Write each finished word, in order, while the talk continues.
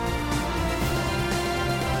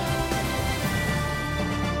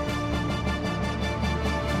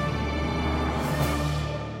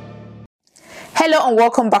Hello and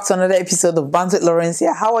welcome back to another episode of Bands with Lawrence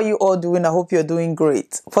here. How are you all doing? I hope you're doing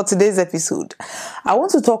great. For today's episode, I want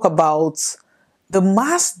to talk about the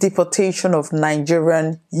mass deportation of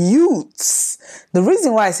Nigerian youths. The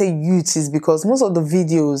reason why I say youths is because most of the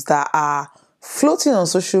videos that are floating on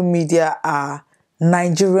social media are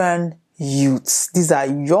Nigerian youths. These are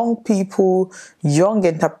young people, young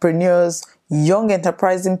entrepreneurs, young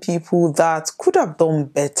enterprising people that could have done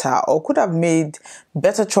better or could have made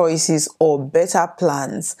better choices or better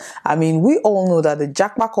plans. I mean, we all know that the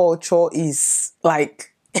Japa culture is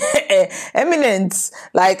like eminent.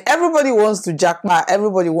 Like everybody wants to Japa,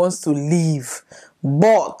 everybody wants to leave.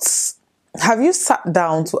 But have you sat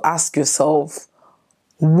down to ask yourself,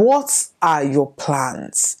 what are your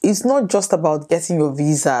plans? It's not just about getting your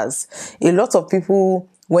visas. A lot of people,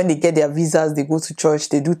 when they get their visas, they go to church,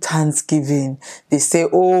 they do Thanksgiving. They say,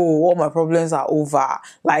 oh, all my problems are over.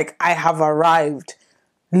 Like, I have arrived.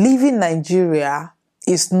 Leaving Nigeria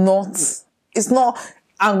is not,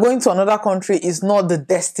 and going to another country is not the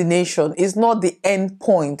destination. It's not the end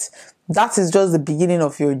point. That is just the beginning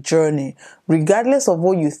of your journey. Regardless of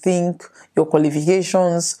what you think, your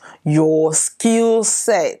qualifications, your skill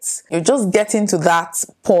sets, you're just getting to that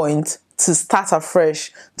point to start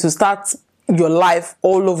afresh, to start your life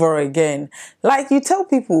all over again. Like you tell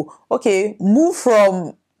people, okay, move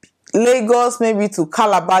from Lagos maybe to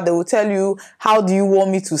Calabar. They will tell you, how do you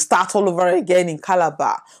want me to start all over again in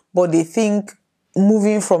Calabar? But they think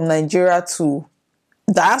moving from Nigeria to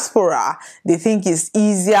diaspora, they think it's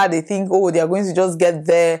easier. They think, oh, they are going to just get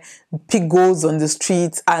there, pick goals on the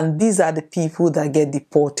streets, and these are the people that get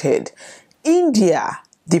deported. India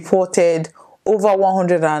deported over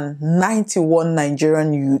 191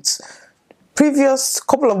 Nigerian youths. Previous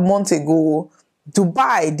couple of months ago,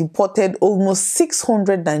 Dubai deported almost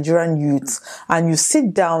 600 Nigerian youths, and you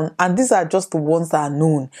sit down and these are just the ones that are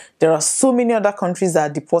known. There are so many other countries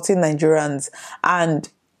that are deporting Nigerians, and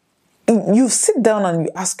you sit down and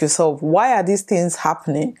you ask yourself, why are these things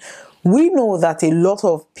happening? We know that a lot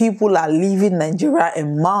of people are leaving Nigeria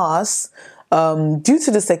en masse due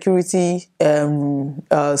to the security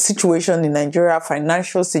situation in Nigeria,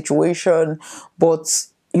 financial situation, but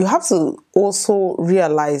you have to also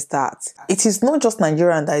realize that it is not just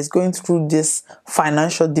Nigeria that is going through these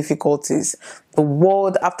financial difficulties. The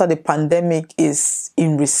world after the pandemic is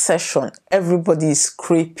in recession. Everybody is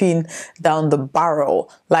scraping down the barrel.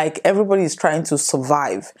 Like everybody is trying to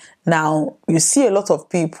survive. Now, you see a lot of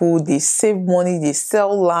people, they save money, they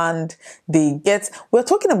sell land, we're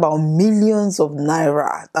talking about millions of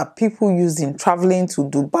naira that people use in traveling to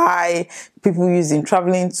Dubai, people use in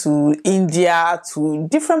traveling to India, to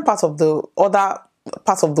different parts of the other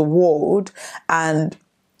parts of the world. And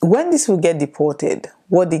when this will get deported,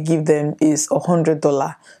 what they give them is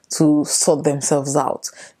 $100 to sort themselves out.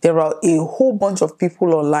 There are a whole bunch of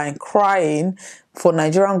people online crying for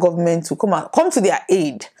Nigerian government to come to their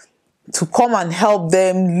aid, to come and help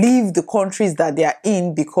them leave the countries that they are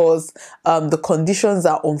in because the conditions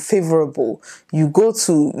are unfavorable. You go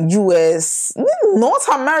to US, North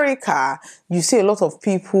America, you see a lot of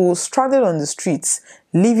people stranded on the streets,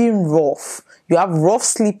 living rough. You have rough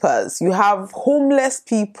sleepers, you have homeless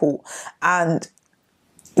people, and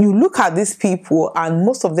you look at these people and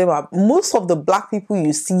most of the black people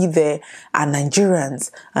you see there are Nigerians,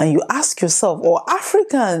 and you ask yourself, or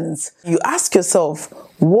Africans, you ask yourself,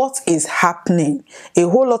 what is happening? A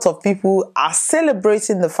whole lot of people are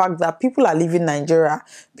celebrating the fact that people are leaving Nigeria.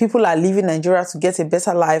 People are leaving Nigeria to get a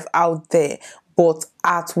better life out there, but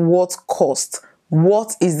at what cost?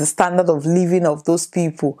 What is the standard of living of those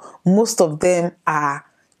people? Most of them are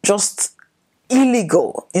just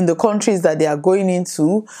illegal in the countries that they are going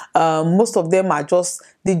into. Most of them are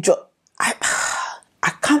I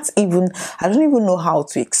don't even know how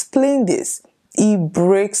to explain this. It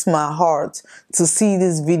breaks my heart to see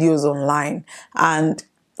these videos online. And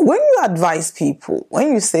when you advise people,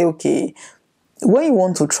 when you say, okay, when you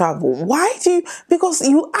want to travel, because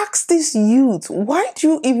you ask this youth, why do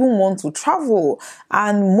you even want to travel?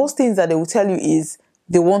 And most things that they will tell you is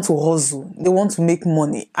they want to hustle, they want to make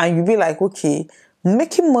money. And you'll be like, okay,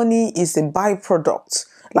 making money is a byproduct.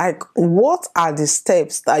 Like, what are the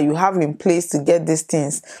steps that you have in place to get these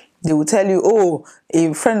things? They will tell you, oh,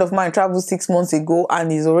 a friend of mine traveled 6 months ago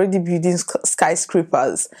and he's already building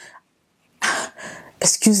skyscrapers.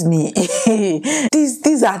 Excuse me.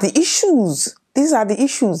 These are the issues. These are the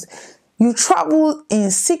issues. You travel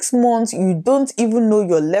in 6 months, you don't even know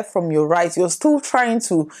your left from your right. You're still trying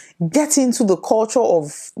to get into the culture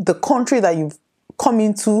of the country that you've come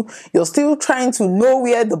into. You're still trying to know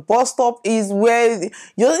where the bus stop is, where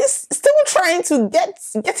you're still trying to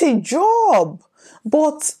get a job.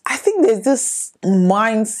 But I think there's this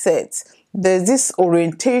mindset, there's this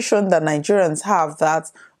orientation that Nigerians have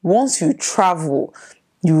that once you travel,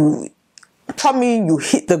 you you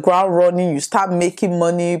hit the ground running, you start making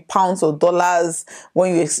money, pounds or dollars.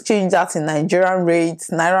 When you exchange that in Nigerian rates,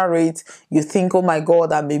 Naira rate, you think, oh my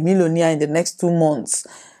God, I'm a millionaire in the next 2 months.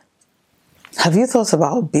 Have you thought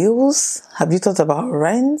about bills? Have you thought about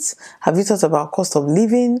rent? Have you thought about cost of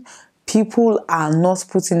living? People are not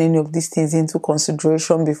putting any of these things into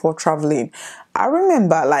consideration before traveling. I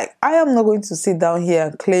remember, I am not going to sit down here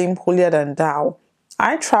and claim holier than thou.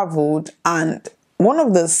 I traveled, and one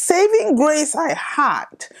of the saving grace I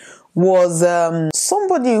had was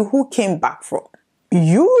somebody who came back from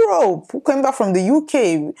Europe, who came back from the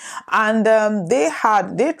UK, and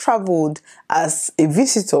they traveled as a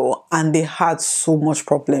visitor, and they had so much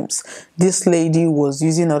problems. This lady was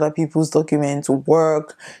using other people's documents to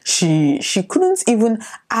work. She couldn't even,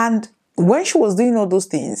 and when she was doing all those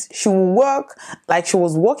things, she would work like she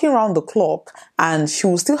was working around the clock, and she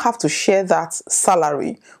would still have to share that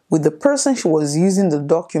salary with the person she was using the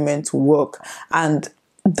document to work. And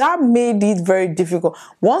that made it very difficult.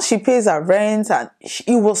 Once she pays her rent, and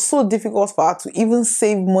it was so difficult for her to even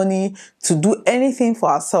save money to do anything for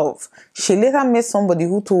herself. She later met somebody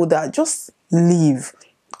who told her, just leave.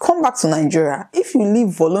 Come back to Nigeria. If you leave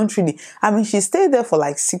voluntarily, she stayed there for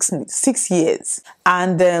like 6 years.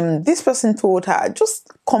 And this person told her, just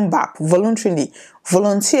come back voluntarily.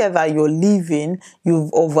 Volunteer that you're leaving,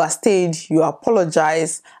 you've overstayed, you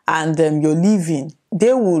apologize, and you're leaving.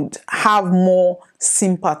 They would have more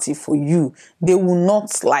sympathy for you. They will not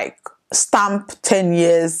stamp 10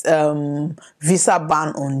 years visa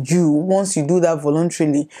ban on you once you do that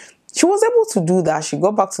voluntarily. She was able to do that. She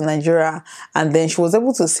got back to Nigeria, and then she was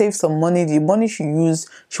able to save some money. The money she used,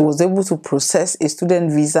 she was able to process a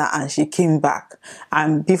student visa, and she came back.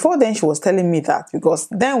 And before then, she was telling me that, because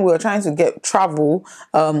then we were trying to get travel.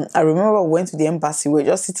 I remember we went to the embassy. We were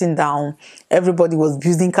just sitting down. Everybody was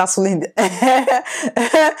building castle in the air.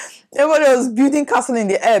 Everybody was building castle in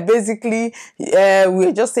the air. Basically, we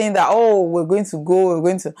were just saying that, oh, we're going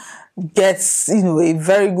to get, a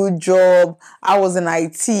very good job. I was in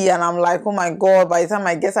IT, and I'm like, oh my God, by the time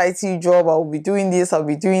I get IT job, I'll be doing this, I'll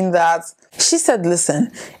be doing that. She said,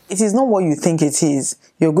 listen, it is not what you think it is.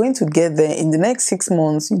 You're going to get there in the next 6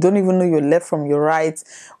 months. You don't even know your left from your right.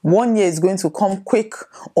 1 year is going to come quick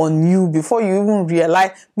on you before you even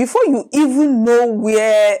realize, before you even know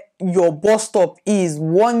where your bus stop is.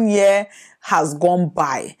 1 year has gone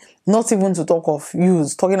by. Not even to talk of you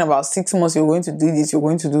talking about 6 months, you're going to do this, you're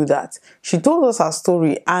going to do that. She told us her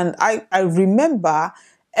story, and I remember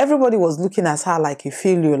everybody was looking at her like a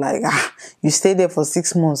failure, you stayed there for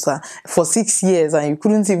 6 months, for 6 years, and you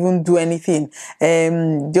couldn't even do anything.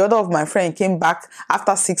 The other of my friend came back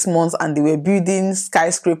after 6 months, and they were building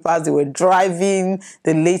skyscrapers, they were driving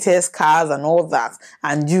the latest cars and all that.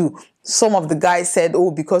 And some of the guys said,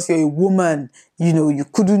 oh, because you're a woman, you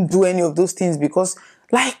couldn't do any of those things, because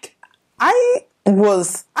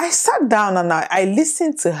I sat down and I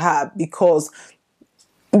listened to her, because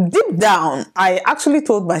deep down, I actually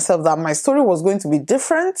told myself that my story was going to be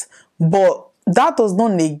different, but that does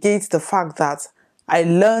not negate the fact that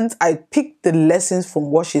I picked the lessons from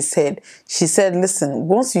what she said. She said, listen,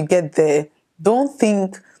 once you get there, don't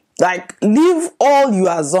think, leave all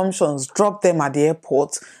your assumptions, drop them at the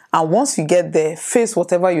airport. And once you get there, face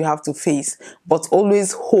whatever you have to face, but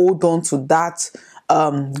always hold on to that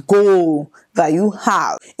goal that you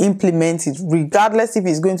have. Implement it, regardless if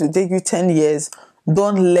it's going to take you 10 years.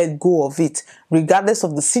 Don't let go of it, regardless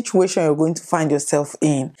of the situation you're going to find yourself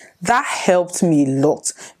in. That helped me a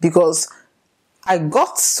lot, because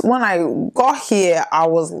when I got here, I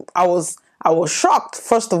was shocked,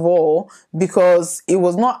 first of all, because it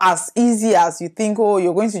was not as easy as you think. Oh,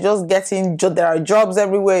 you're going to just get in, there are jobs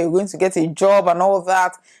everywhere, you're going to get a job and all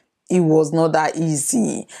that. It was not that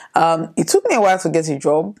easy. It took me a while to get a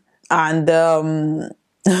job, and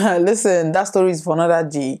listen, that story is for another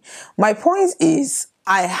day. My point is,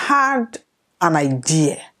 I had an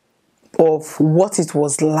idea of what it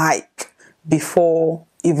was like before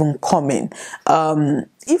even coming.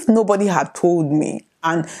 If nobody had told me,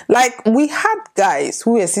 and we had guys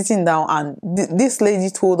who were sitting down, and this lady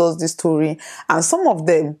told us this story, and some of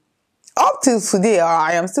them, up till today,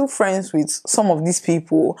 I am still friends with some of these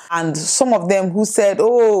people, and some of them who said,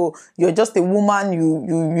 oh, you're just a woman,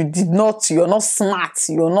 you're not smart,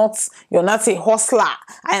 you're not a hustler,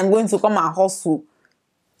 I am going to come and hustle.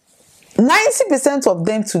 90% of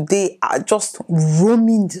them today are just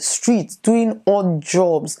roaming the streets, doing odd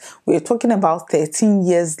jobs. We're talking about 13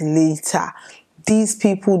 years later. These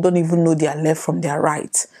people don't even know their left from their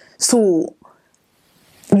right. So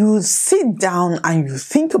you sit down and you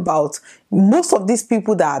think about most of these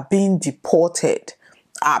people that are being deported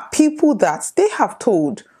are people that they have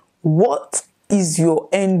told, what is your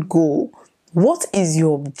end goal? What is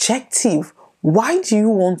your objective? Why do you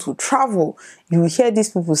want to travel? You hear these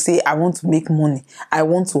people say, I want to make money. I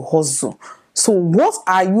want to hustle. So what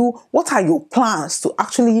are your plans to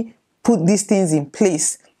actually put these things in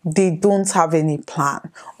place? They don't have any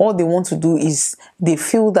plan. All they want to do is they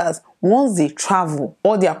feel that once they travel,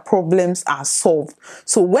 all their problems are solved.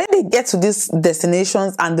 So when they get to these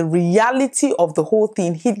destinations and the reality of the whole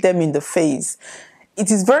thing hit them in the face, it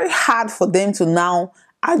is very hard for them to now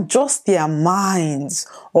adjust their minds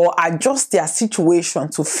or adjust their situation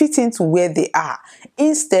to fit into where they are.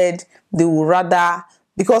 Instead, they will rather,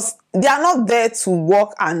 because they are not there to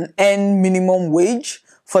work and earn minimum wage,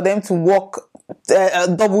 for them to work a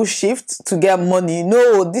double shift to get money.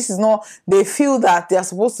 No, this is not. They feel that they are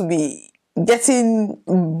supposed to be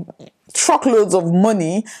getting truckloads of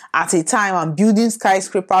money at a time and building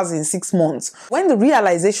skyscrapers in 6 months. When the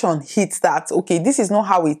realization hits that, okay, this is not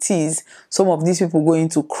how it is, some of these people go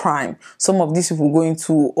into crime. Some of these people go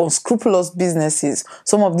into unscrupulous businesses.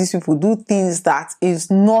 Some of these people do things that is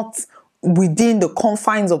not within the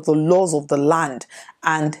confines of the laws of the land.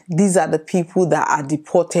 And these are the people that are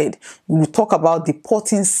deported. We talk about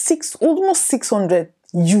deporting almost 600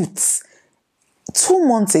 youths 2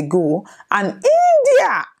 months ago. And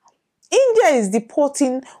India is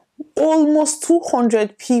deporting almost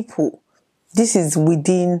 200 people. This is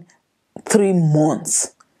within 3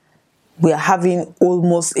 months. We are having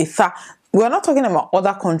almost we are not talking about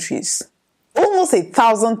other countries. Almost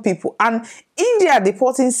 1,000 people, and India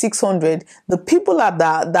deporting 600. The people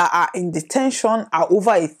that are in detention are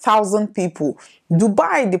over 1,000 people.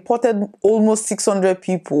 Dubai deported almost 600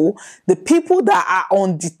 people. The people that are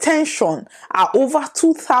on detention are over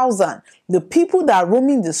 2,000. The people that are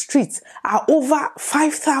roaming the streets are over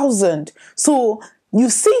 5,000. So you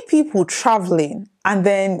see people traveling, and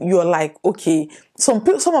then you're like, okay, some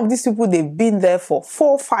of these people, they've been there for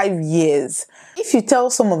 4 or 5 years. If you tell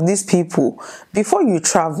some of these people, before you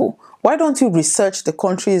travel, why don't you research the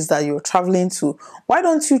countries that you're traveling to? Why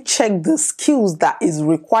don't you check the skills that is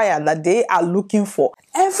required, that they are looking for?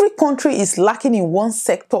 Every country is lacking in one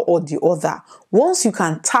sector or the other. Once you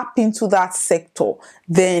can tap into that sector,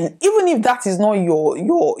 then even if that is not your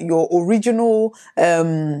original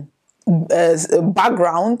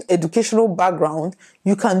background, educational background,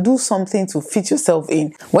 you can do something to fit yourself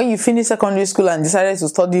in. When you finish secondary school and decided to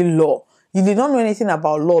study law, you did not know anything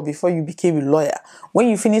about law before you became a lawyer. When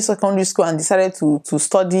you finished secondary school and decided to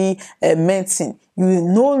study medicine, you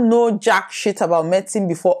know jack shit about medicine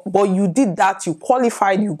before, but you did that, you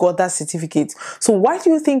qualified, you got that certificate. So why do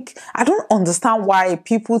you think, I don't understand why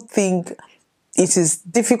people think it is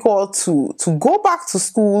difficult to go back to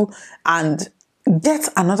school and get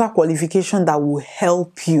another qualification that will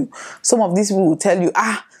help you. Some of these people will tell you,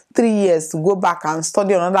 3 years to go back and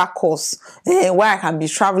study another course, where I can be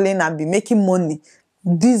traveling and be making money.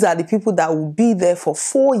 These are the people that will be there for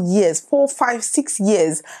 4 years, 4, 5, 6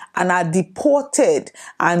 years, and are deported,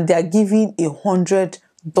 and they're giving $100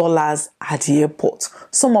 at the airport.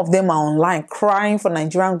 Some of them are online crying for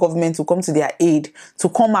Nigerian government to come to their aid, to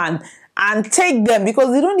come and take them,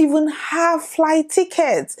 because they don't even have flight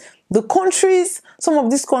tickets. The countries, some of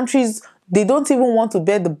these countries, they don't even want to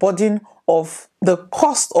bear the burden of the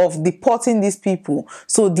cost of deporting these people.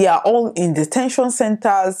 So they are all in detention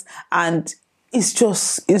centers, and it's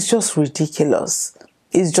just ridiculous.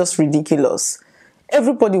 It's just ridiculous.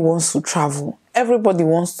 Everybody wants to travel. Everybody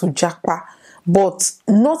wants to Japa, but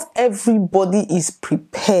not everybody is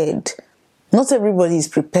prepared. Not everybody is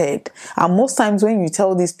prepared. And most times when you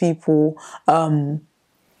tell these people,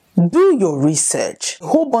 do your research. A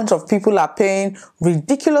whole bunch of people are paying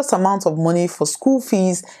ridiculous amounts of money for school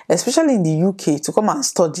fees, especially in the UK, to come and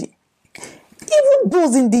study. Even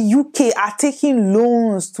those in the UK are taking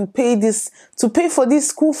loans to pay for these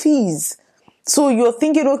school fees. So you're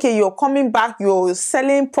thinking, okay, you're coming back, you're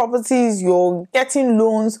selling properties, you're getting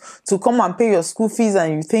loans to come and pay your school fees,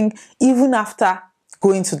 and you think, even after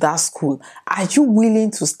going to that school, are you willing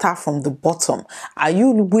to start from the bottom? Are you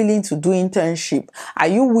willing to do internship? Are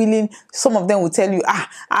you willing? Some of them will tell you, I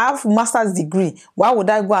have master's degree. Why would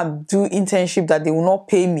I go and do internship that they will not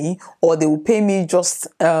pay me, or they will pay me just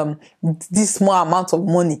this small amount of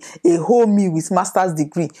money, a whole meal with master's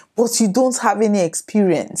degree, but you don't have any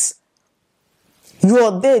experience.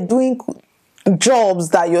 You're there doing jobs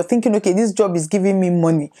that you're thinking, okay, this job is giving me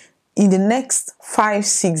money. In the next 5,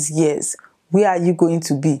 6 years, where are you going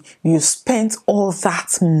to be? You spent all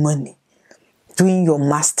that money doing your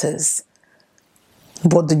masters,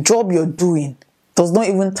 but the job you're doing does not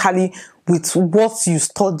even tally with what you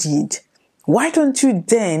studied, why don't you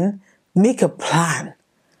then make a plan?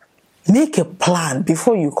 Make a plan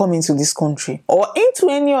before you come into this country or into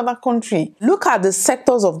any other country. Look at the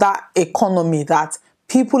sectors of that economy that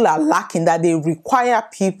people are lacking, that they require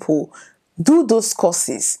people. Do those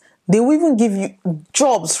courses. They will even give you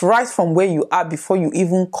jobs right from where you are before you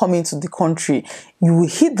even come into the country. You will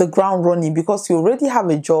hit the ground running because you already have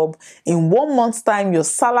a job. In 1 month's time, your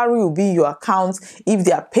salary will be in your account if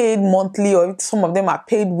they are paid monthly or if some of them are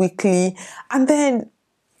paid weekly. And then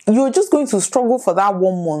you're just going to struggle for that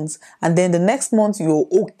 1 month, and then the next month you're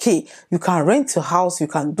okay. You can rent a house, you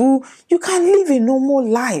can live a normal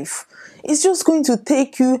life. It's just going to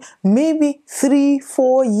take you maybe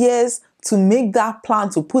 3-4 years to make that plan,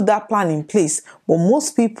 to put that plan in place. But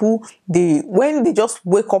most people, when they just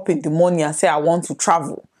wake up in the morning and say, I want to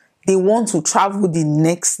travel, they want to travel the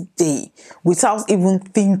next day without even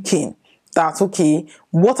thinking that, okay,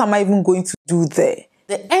 what am I even going to do there?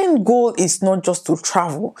 The end goal is not just to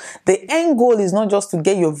travel. The end goal is not just to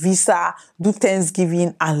get your visa, do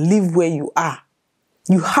Thanksgiving, and live where you are.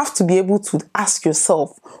 You have to be able to ask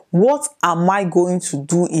yourself, what am I going to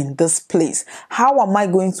do in this place? How am I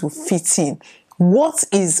going to fit in? What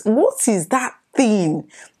is that thing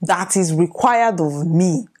that is required of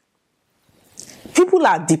me? People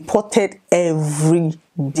are deported every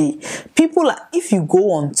day. If you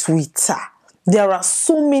go on Twitter, there are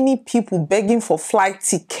so many people begging for flight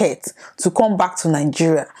tickets to come back to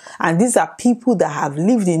Nigeria. And these are people that have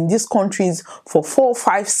lived in these countries for 4,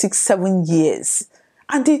 5, 6, 7 years.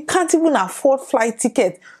 And they can't even afford flight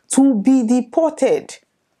tickets to be deported.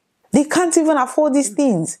 They can't even afford these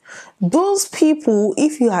things. Those people,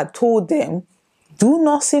 if you had told them, do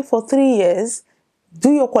nursing for 3 years,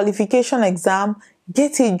 do your qualification exam,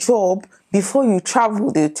 get a job before you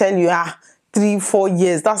travel, they'll tell you, 3-4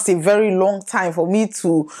 years, that's a very long time for me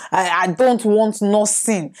to, I don't want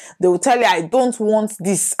nursing. They will tell you, I don't want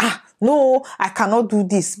this. No, I cannot do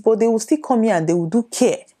this. But they will still come here and they will do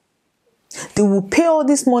care. They will pay all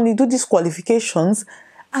this money, do these qualifications,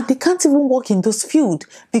 and they can't even work in those fields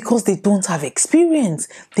because they don't have experience.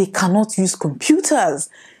 They cannot use computers.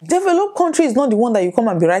 Developed country is not the one that you come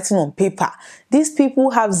and be writing on paper. These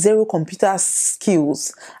people have zero computer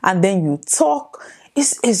skills. And then you talk,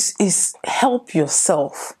 is help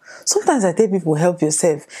yourself. Sometimes I tell people, help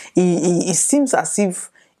yourself. It seems as if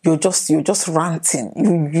you're just ranting.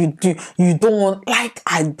 You don't want,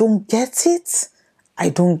 I don't get it. I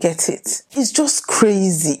don't get it. It's just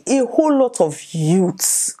crazy. A whole lot of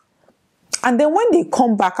youths. And then when they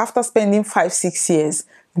come back after spending 5-6 years,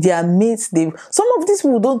 their mates, some of these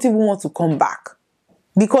people don't even want to come back.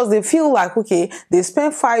 Because they feel like, okay, they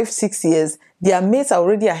spent 5-6 years, their mates are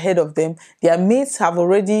already ahead of them. Their mates have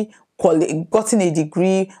already gotten a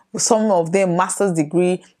degree, some of them master's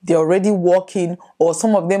degree, they're already working, or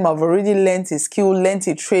some of them have already learnt a skill, learnt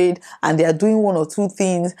a trade, and they are doing 1 or 2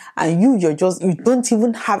 things, and you don't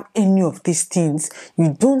even have any of these things.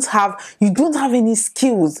 You don't have any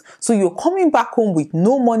skills. So you're coming back home with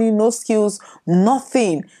no money, no skills,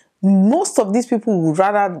 nothing. Most of these people would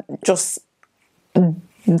rather just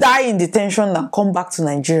die in detention than come back to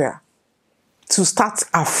Nigeria to start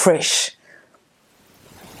afresh.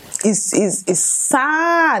 It's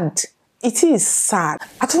sad. It is sad.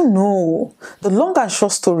 I don't know. The long and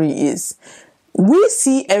short story is, we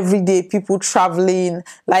see everyday people traveling.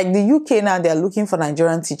 Like the UK now, they're looking for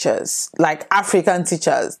Nigerian teachers, like African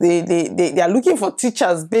teachers. They are looking for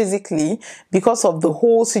teachers basically because of the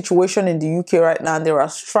whole situation in the UK right now. There are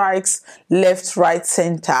strikes left, right,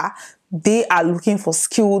 center. They are looking for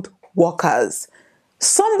skilled workers.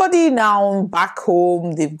 Somebody now back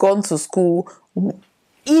home, they've gone to school.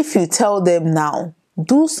 If you tell them now,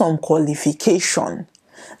 do some qualification,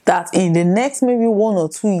 that in the next maybe 1 or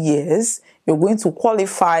 2 years, you're going to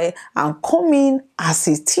qualify and come in as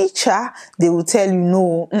a teacher, they will tell you,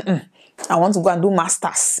 no, I want to go and do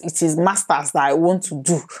masters. It is masters that I want to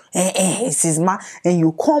do. It is and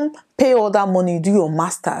you come, pay all that money, do your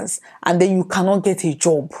masters, and then you cannot get a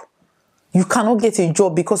job. You cannot get a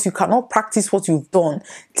job because you cannot practice what you've done.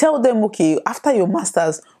 Tell them, okay, after your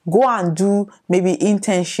masters, go and do maybe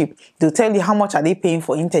internship. They'll tell you how much are they paying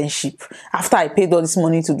for internship. After I paid all this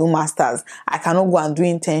money to do masters, I cannot go and do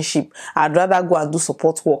internship. I'd rather go and do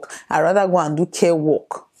support work. I'd rather go and do care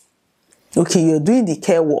work. Okay, you're doing the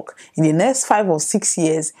care work. In the next 5 or 6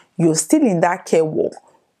 years, you're still in that care work.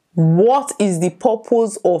 What is the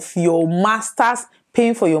purpose of your masters,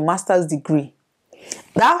 paying for your master's degree?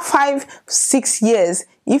 That 5-6 years,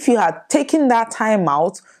 if you had taken that time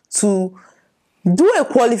out to Do a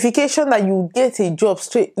qualification that you get a job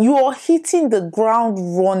straight. You are hitting the ground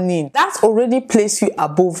running. That's already placed you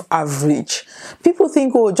above average. People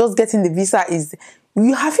think, oh, just getting the visa is...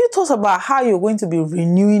 Have you thought about how you're going to be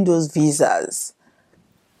renewing those visas?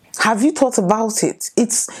 Have you thought about it? I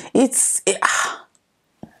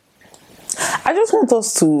just want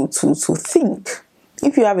us to think.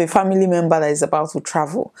 If you have a family member that is about to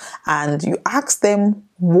travel and you ask them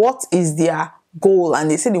what is their goal and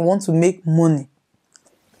they say they want to make money,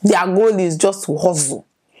 their goal is just to hustle.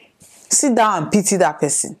 Sit down and pity that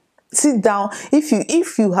person. Sit down.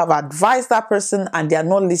 If you have advised that person and they are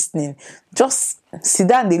not listening, just sit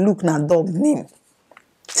down and they look na dog name.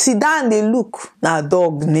 Sit down and they look na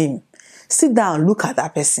dog name. Sit down and look at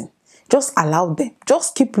that person. Just allow them.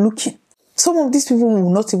 Just keep looking. Some of these people will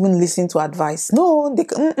not even listen to advice. No, they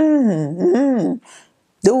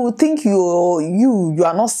will think you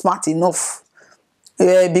are not smart enough.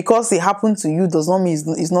 Because it happened to you does not mean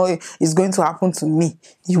it's going to happen to me.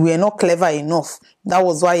 You were not clever enough. That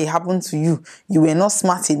was why it happened to you. You were not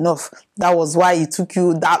smart enough. That was why it took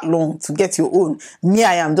you that long to get your own. Me,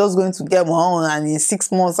 I am just going to get my own, and in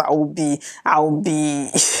 6 months I will be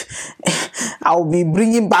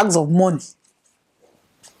bringing bags of money.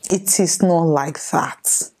 It is not like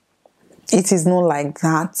that. It is not like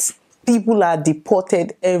that. People are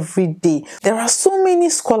deported every day. There are so many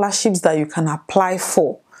scholarships that you can apply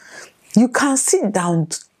for. You can sit down,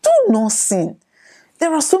 do nothing.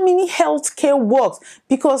 There are so many healthcare works,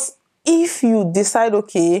 because if you decide,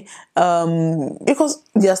 okay, because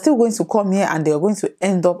they are still going to come here and they are going to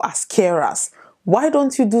end up as carers, why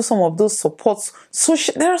don't you do some of those supports?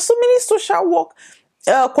 There are so many social work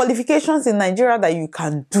qualifications in Nigeria that you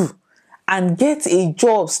can do and get a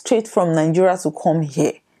job straight from Nigeria to come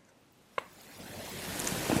here.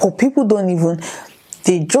 Or people don't even,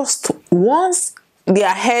 they just, once their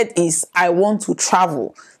head is, I want to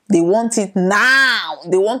travel, they want it now.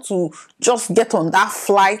 They want to just get on that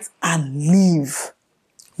flight and leave.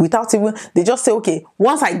 Without even, they just say, okay,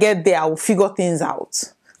 once I get there, I will figure things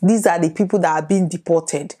out. These are the people that are being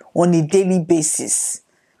deported on a daily basis.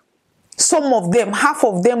 Some of them, half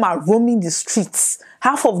of them are roaming the streets.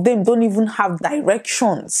 Half of them don't even have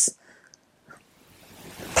directions.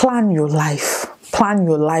 Plan your life. Plan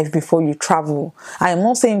your life before you travel. I am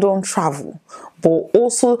not saying don't travel, but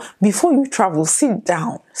also before you travel, sit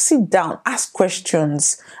down, ask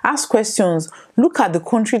questions, look at the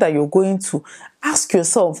country that you're going to. Ask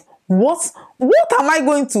yourself, what am I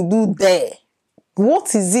going to do there?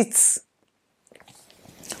 What is it?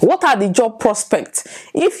 What are the job prospects?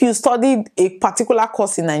 If you studied a particular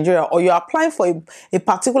course in Nigeria, or you're applying for a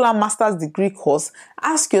particular master's degree course,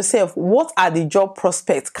 ask yourself, what are the job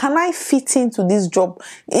prospects? Can I fit into this job?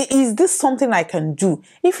 Is this something I can do?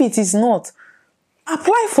 If it is not,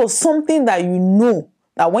 apply for something that you know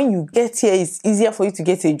that when you get here, it's easier for you to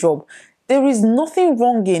get a job. There is nothing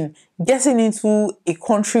wrong in getting into a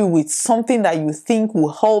country with something that you think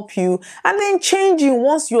will help you and then changing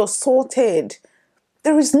once you're sorted.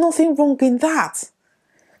 There is nothing wrong in that.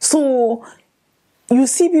 So you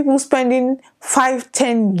see people spending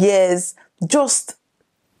 5-10 years just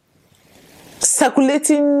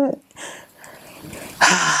circulating.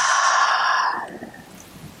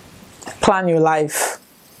 Plan your life.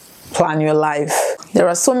 Plan your life. There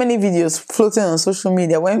are so many videos floating on social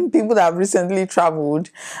media when people that have recently traveled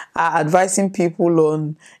are advising people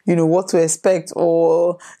on, what to expect,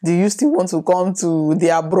 or do you still want to come to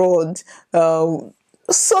the abroad?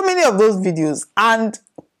 So many of those videos, and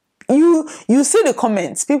you see the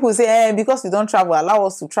comments. People say, because we don't travel, allow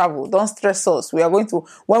us to travel. Don't stress us. We are going to,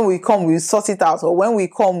 when we come, we'll sort it out. Or when we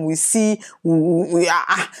come, we see,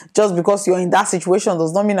 just because you're in that situation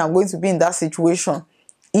does not mean I'm going to be in that situation.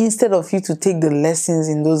 Instead of you to take the lessons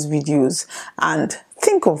in those videos and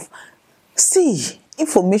think of,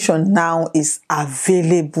 information now is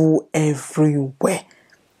available everywhere.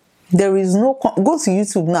 There is no, go to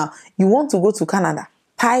YouTube now. You want to go to Canada,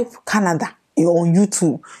 type Canada on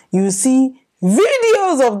YouTube. You see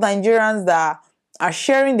videos of Nigerians that are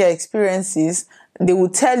sharing their experiences. They will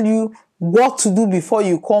tell you what to do before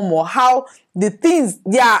you come, or how the things,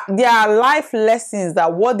 their life lessons,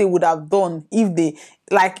 that what they would have done if they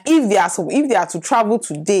are to travel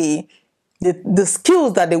today, the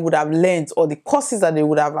skills that they would have learned or the courses that they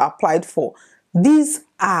would have applied for. These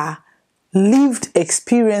are lived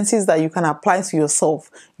experiences that you can apply to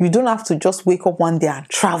yourself. You don't have to just wake up one day and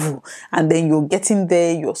travel, and then you're getting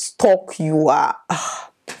there, you're stuck,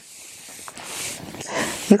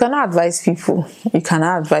 You cannot advise people. You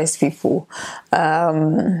cannot advise people.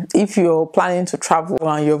 If you're planning to travel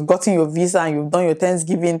and you've gotten your visa and you've done your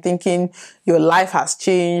Thanksgiving thinking your life has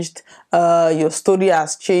changed, your story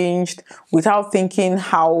has changed, without thinking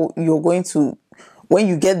how you're going to, when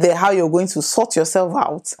you get there, how you're going to sort yourself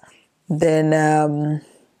out, then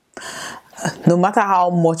no matter how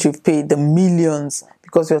much you've paid, the millions,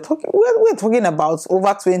 because we're talking about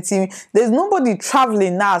over 20. There's nobody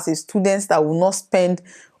traveling now as a student that will not spend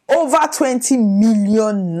over 20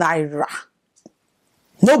 million naira.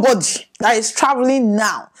 Nobody that is traveling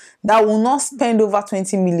now that will not spend over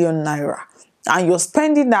 20 million naira. And you're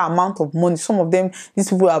spending that amount of money. Some of them, these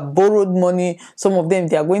people have borrowed money. Some of them,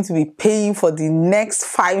 they are going to be paying for the next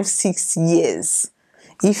 5-6 years.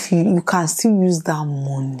 If you can still use that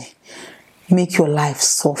money, make your life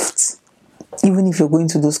soft. Even if you're going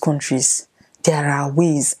to those countries, there are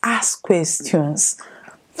ways. Ask questions.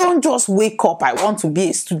 Don't just wake up, I want to be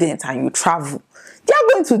a student, and you travel. They are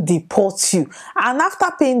going to deport you. And after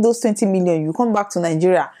paying those 20 million, you come back to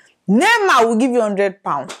Nigeria. Nema will give you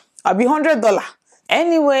 £100. I'll be $100.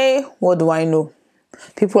 Anyway, what do I know?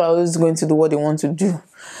 People are always going to do what they want to do.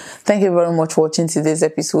 Thank you very much for watching today's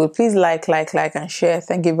episode. Please like, and share.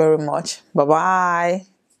 Thank you very much. Bye-bye.